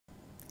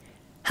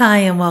Hi,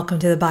 and welcome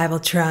to the Bible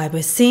Tribe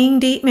with Seeing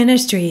Deep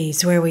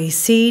Ministries, where we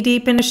see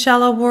deep in a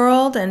shallow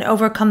world and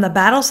overcome the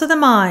battles of the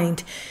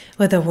mind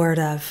with the Word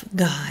of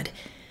God.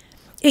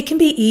 It can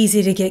be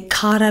easy to get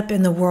caught up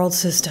in the world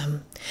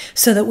system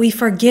so that we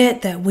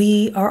forget that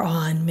we are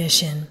on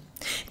mission.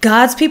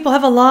 God's people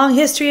have a long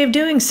history of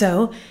doing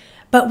so,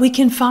 but we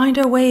can find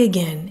our way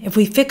again if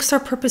we fix our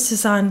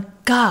purposes on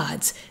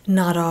God's,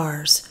 not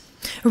ours.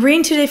 We're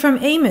reading today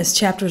from Amos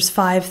chapters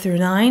 5 through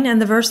 9,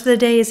 and the verse of the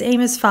day is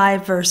Amos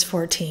 5 verse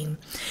 14.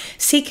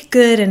 Seek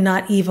good and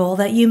not evil,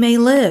 that you may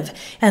live,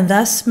 and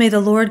thus may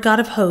the Lord God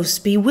of hosts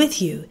be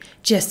with you,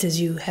 just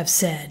as you have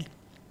said.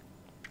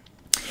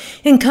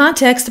 In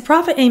context, the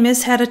prophet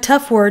Amos had a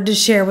tough word to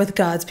share with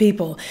God's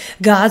people.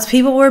 God's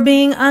people were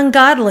being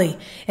ungodly.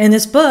 In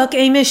this book,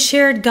 Amos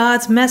shared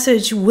God's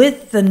message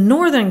with the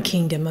northern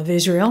kingdom of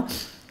Israel.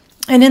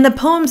 And in the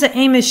poems that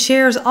Amos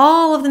shares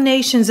all of the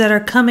nations that are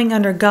coming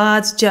under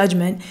God's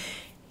judgment,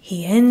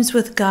 he ends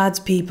with God's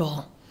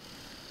people.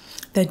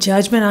 The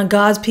judgment on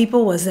God's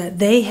people was that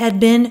they had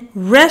been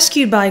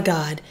rescued by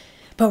God,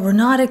 but were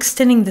not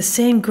extending the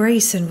same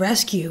grace and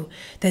rescue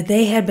that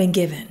they had been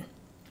given.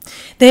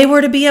 They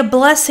were to be a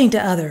blessing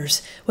to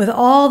others with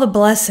all the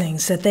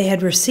blessings that they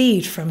had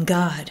received from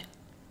God.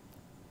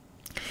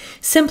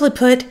 Simply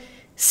put,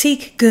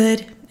 seek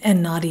good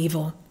and not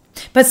evil.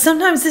 But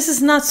sometimes this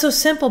is not so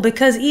simple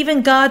because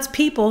even God's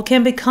people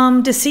can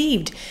become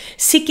deceived.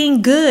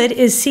 Seeking good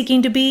is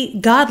seeking to be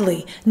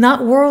godly,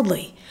 not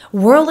worldly.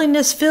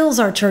 Worldliness fills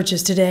our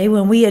churches today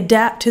when we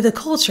adapt to the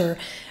culture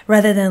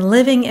rather than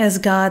living as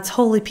God's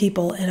holy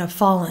people in a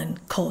fallen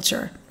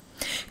culture.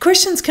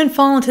 Christians can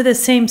fall into the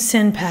same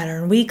sin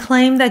pattern. We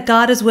claim that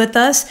God is with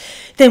us,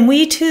 then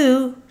we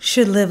too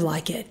should live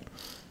like it.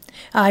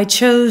 I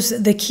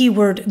chose the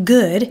keyword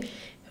good,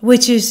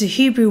 which is the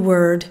Hebrew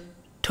word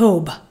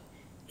tob.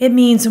 It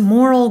means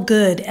moral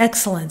good,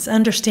 excellence,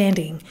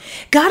 understanding.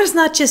 God is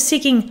not just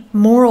seeking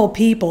moral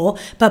people,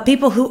 but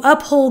people who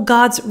uphold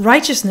God's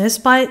righteousness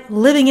by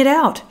living it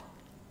out.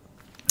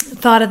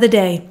 Thought of the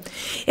day.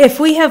 If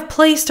we have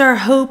placed our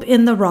hope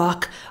in the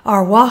rock,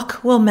 our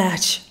walk will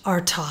match our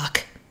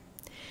talk.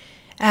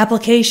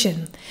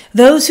 Application.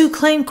 Those who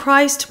claim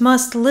Christ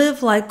must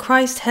live like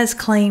Christ has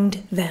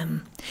claimed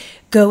them.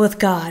 Go with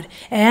God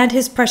and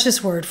His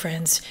precious word,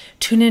 friends.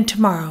 Tune in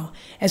tomorrow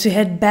as we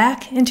head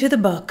back into the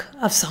book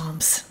of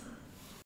Psalms.